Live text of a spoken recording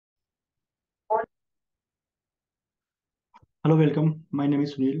Hello, welcome. My name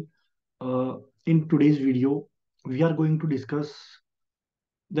is Sunil. In today's video, we are going to discuss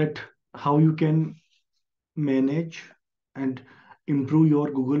that how you can manage and improve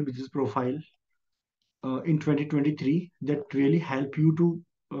your Google Business profile in 2023 that really help you to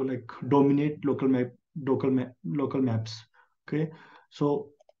dominate local maps. Okay,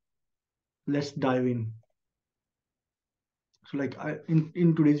 so let's dive in. So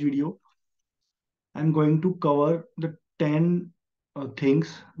in today's video, I'm going to cover the 10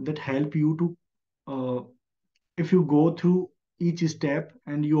 things that help you to if you go through each step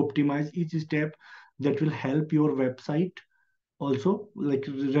and you optimize each step, that will help your website also like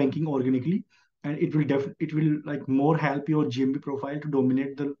ranking organically, and it will like more help your GMB profile to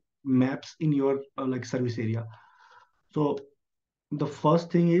dominate the maps in your like service area. So the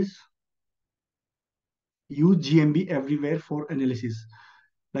first thing is use GMB everywhere for analysis.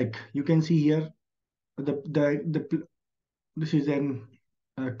 Like you can see here, the this is an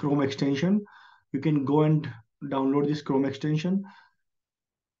Chrome extension. You can go and download this Chrome extension.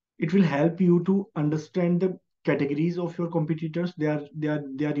 It will help you to understand the categories of your competitors they are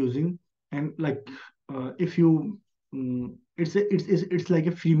using. And like if you it's like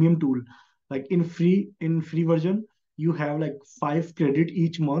a freemium tool. Like in free version, you have like 5 credit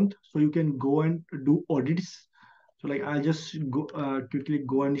each month, so you can go and do audits. So like I'll just go quickly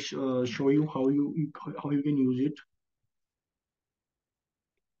go and show you how you can use it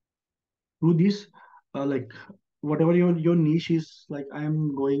through this. Like whatever your niche is, like I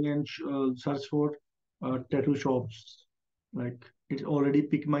am going and search for tattoo shops. Like it already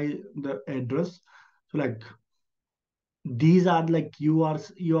picked my the address. So like these are like you are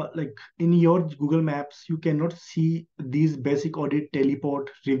like in your Google Maps you cannot see these basic audit, teleport,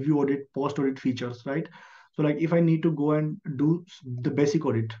 review audit, post audit features, right? So like if I need to go and do the basic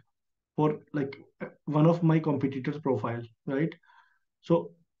audit for like one of my competitors profile, right?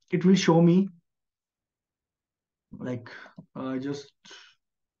 So it will show me like just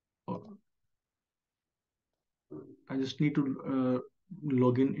I just need to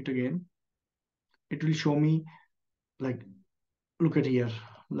log in it again. It will show me like look at here,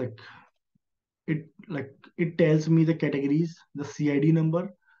 like it tells me the categories, the CID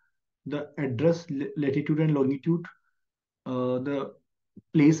number, the address, latitude and longitude, the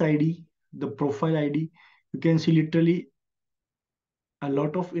place ID, the profile ID. You can see literally a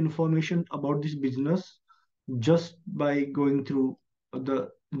lot of information about this business just by going through the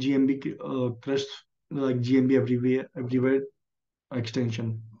GMB Crush, like GMB everywhere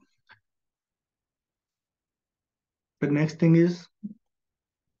extension. The next thing is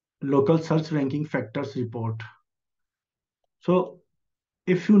local search ranking factors report. So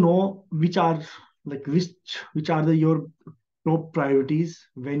if you know which are like which are your top priorities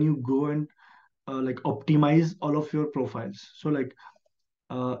when you go and like optimize all of your profiles. So like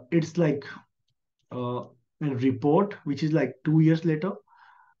it's like uh, a report which is like 2 years later,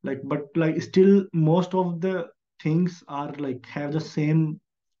 like but like still most of the things are like have the same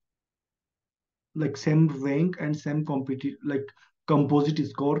rank and same like composite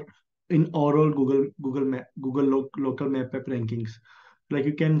score in overall Google map local map app rankings. Like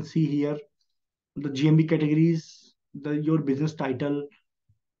you can see here the GMB categories, the your business title,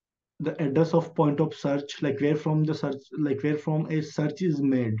 the address of point of search, like where from the search, like where from a search is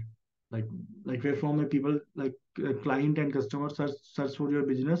made, like like where from a people like client and customer search for your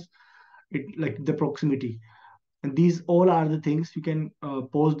business. It like the proximity, and these all are the things you can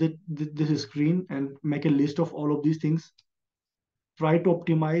pause this screen and make a list of all of these things. Try to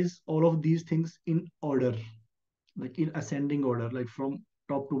optimize all of these things in order, like in ascending order, like from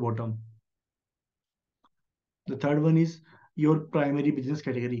top to bottom. The third one is your primary business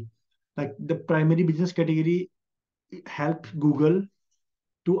category. Like the primary business category helps Google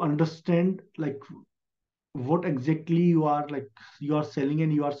to understand like what exactly you are selling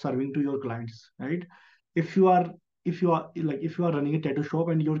and you are serving to your clients, right? if you are if you are running a tattoo shop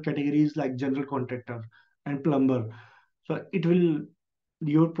and your category is like general contractor and plumber, so it will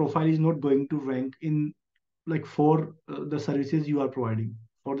your profile is not going to rank in like for the services you are providing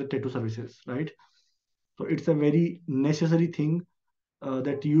for the tattoo services, right? So it's a very necessary thing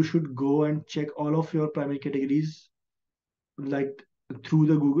that you should go and check all of your primary categories, like through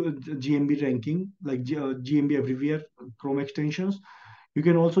the Google GMB ranking, like GMB everywhere Chrome extensions. You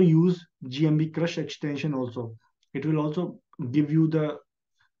can also use GMB Crush extension also. It will also give you the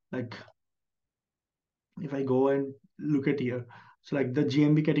like if I go and look at here, so like the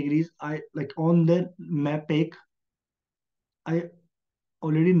GMB categories, I like on the map pick, I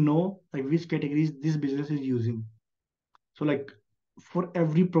already know like which categories this business is using. So like for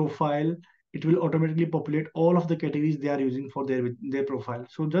every profile it will automatically populate all of the categories they are using for their profile.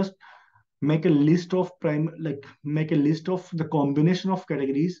 So just make a list of make a list of the combination of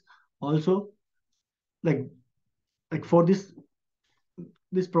categories also. like for this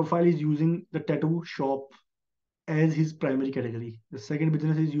profile is using the tattoo shop as his primary category. The second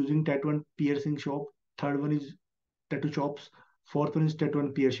business is using tattoo and piercing shop. Third one is tattoo shops. Fourth one is tattoo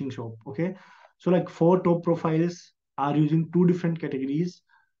and piercing shop. Okay, so like four top profiles are using two different categories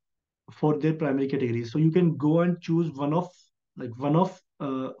for their primary categories. So you can go and choose one of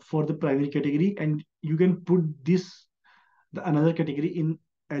for the primary category, and you can put the another category in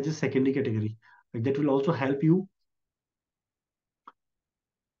as a secondary category. Like that will also help you.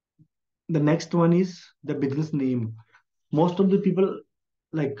 The next one is the business name. Most of the people,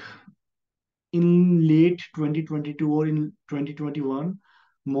 like in late 2022 or in 2021,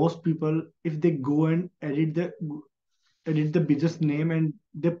 most people, if they go and edit the business name and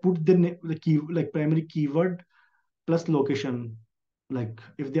they put the key, like primary keyword plus location, like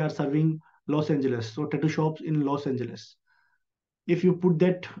if they are serving Los Angeles, so tattoo shops in Los Angeles, if you put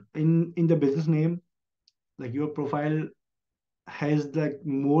that in the business name, like your profile has like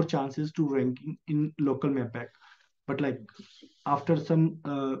more chances to rank in local map pack. But like after some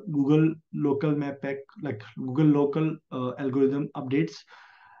Google local map pack, like Google local algorithm updates,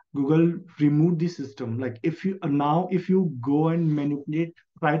 Google removed the system. Like if you now if you go and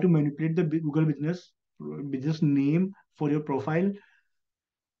try to manipulate the Google business name for your profile,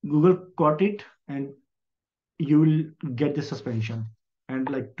 Google caught it, and you will get the suspension. And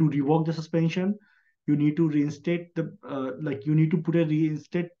like to revoke the suspension, you need to reinstate you need to put a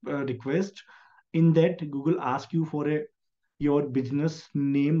reinstate request. In that, Google asks you for a your business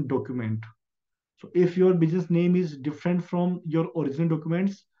name document. So if your business name is different from your original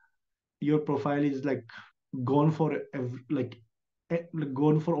documents, your profile is like gone for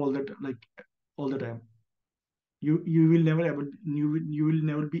gone for all the time. You will never able you will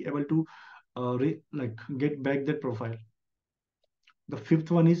never be able to get back that profile. The fifth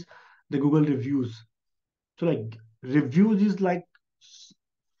one is the Google reviews. So like reviews is like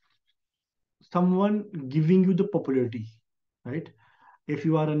someone giving you the popularity, right? If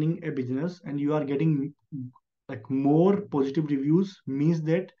you are running a business and you are getting like more positive reviews, means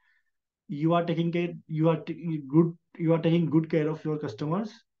that you are taking care, you are taking good care of your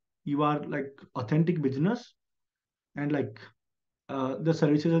customers. You are like authentic business, and like the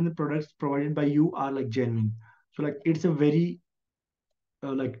services and the products provided by you are like genuine. So like it's a very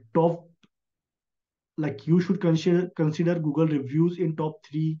top, like you should consider Google reviews in top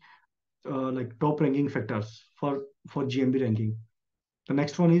three, top ranking factors for GMB ranking. The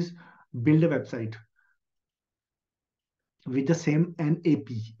next one is build a website with the same NAP.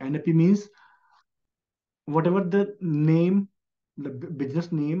 NAP means whatever the name, the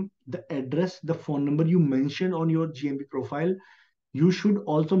business name, the address, the phone number you mentioned on your GMB profile, you should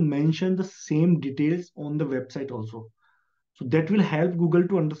also mention the same details on the website also. So that will help Google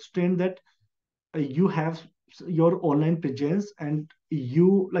to understand that you have your online presence, and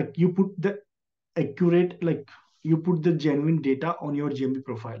you put the accurate, like you put the genuine data on your GMB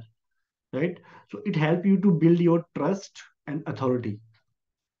profile, right? So it helps you to build your trust and authority.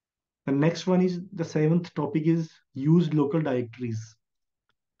 The next one is the seventh topic is use local directories.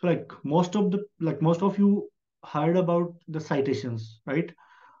 So most of you heard about the citations, right?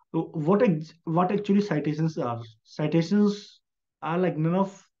 So what actually citations are? Citations are like none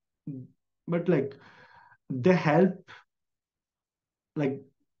of, but they help like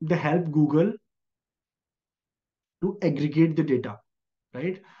they help Google to aggregate the data,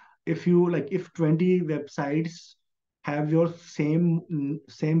 right? If 20 websites have your same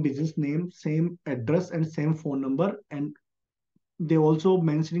business name, same address, and same phone number, and they also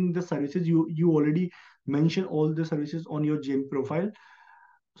mentioning the services, you already mention all the services on your GM profile.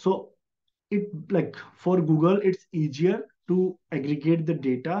 So it, like for Google, it's easier to aggregate the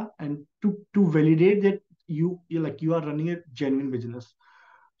data and to validate that you are running a genuine business.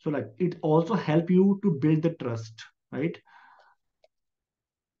 So like it also help you to build the trust, right?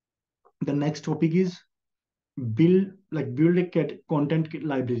 The next topic is build a content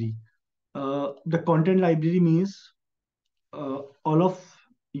library. The content library means all of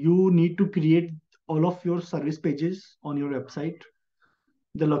you need to create all of your service pages on your website.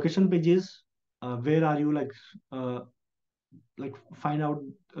 The location pages, where are you find out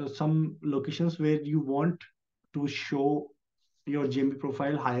some locations where you want to show your GMB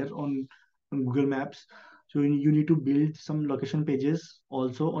profile higher on Google Maps. So you need to build some location pages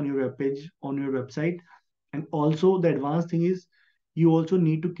also on your web page, on your website. And also the advanced thing is you also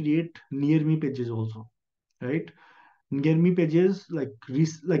need to create near me pages also, right? Near me pages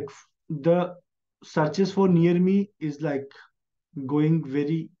the searches for near me is like going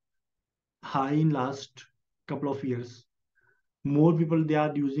very high in last couple of years. More people they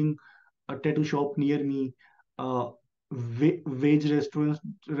are using a tattoo shop near me, veg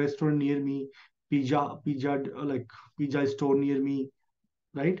restaurant near me, pizza like pizza store near me,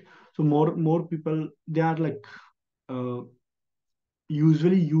 right? So more people they are like uh,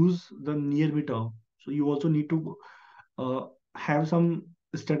 usually use the near me term. So you also need to uh, have some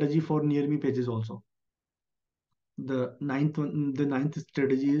strategy for near me pages also. The ninth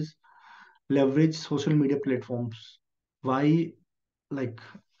strategy is leverage social media platforms. Why? Like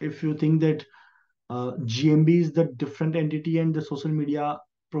if you think that GMB is the different entity and the social media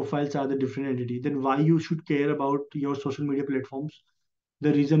profiles are the different entity, then why you should care about your social media platforms?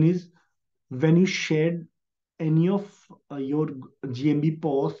 The reason is when you share any of your GMB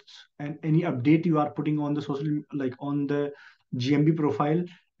posts and any update you are putting on the social, like on the GMB profile,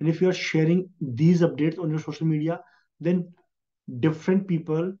 and if you are sharing these updates on your social media, then different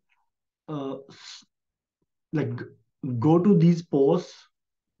people uh, like go to these posts,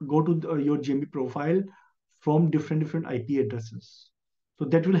 go to your GMB profile from different IP addresses. So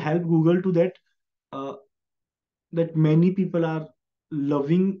that will help Google to that uh, that many people are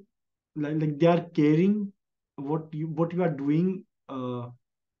loving, like they are caring what you are doing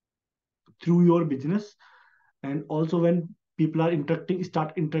through your business. And also when people are interacting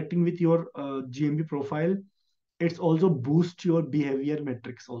start interacting with your GMB profile, it's also boost your behavior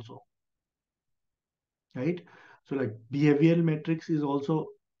metrics also, right? So like behavioral metrics is also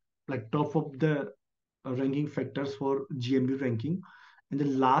like top of the ranking factors for GMB ranking. And the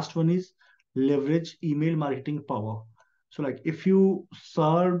last one is leverage email marketing power. So like if you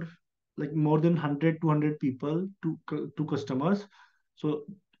served like more than 100 200 people to customers, so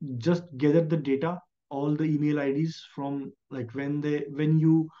just gather the data, all the email IDs from like when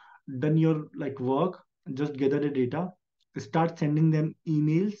you done your like work, just gather the data, start sending them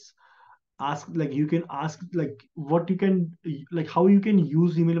emails. Ask, like you can ask like what you can, like how you can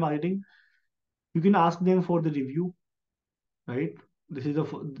use email marketing. You can ask them for the review, right? This is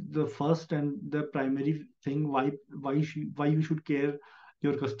the first and the primary thing why you should care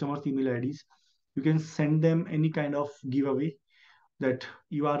your customers email IDs. You can send them any kind of giveaway, that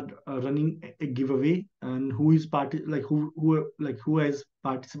you are running a giveaway, and who is part like who has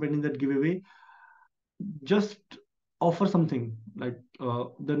participated in that giveaway, just offer something like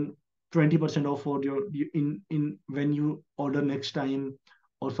then 20% off for your in when you order next time,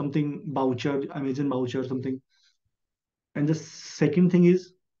 or something voucher, Amazon voucher, something. And the second thing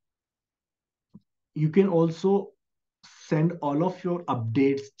is you can also send all of your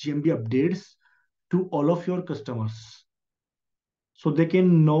updates, GMB updates, to all of your customers, so they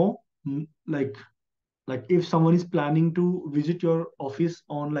can know, like if someone is planning to visit your office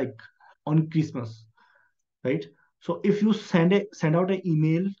on like on Christmas, right? So if you send out an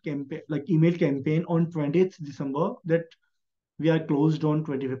email campaign on 20th December, that we are closed on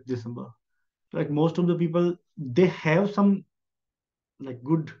 25th December. Like most of the people, they have some like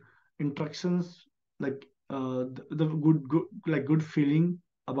good interactions, like the good like good feeling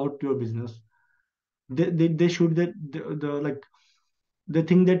about your business. They should that the like they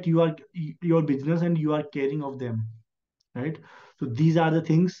think that you are your business and you are caring of them, right? So these are the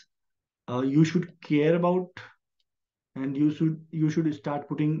things you should care about, and you should start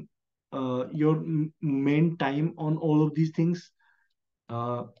putting your main time on all of these things.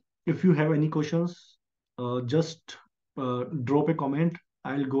 uh, if you have any questions, just drop a comment.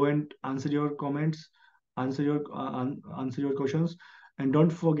 I'll go and answer your comments, answer your questions. And don't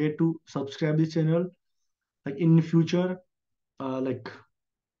forget to subscribe this channel. Like in the future, like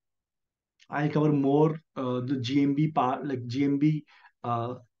I'll cover more the GMB part, like GMB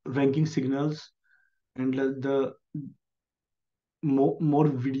ranking signals, and the more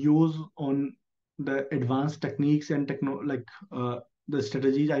videos on the advanced techniques and the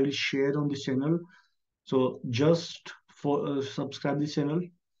strategies I will share on this channel. So just for subscribe this channel.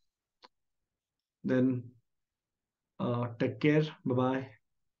 Then take care. Bye bye.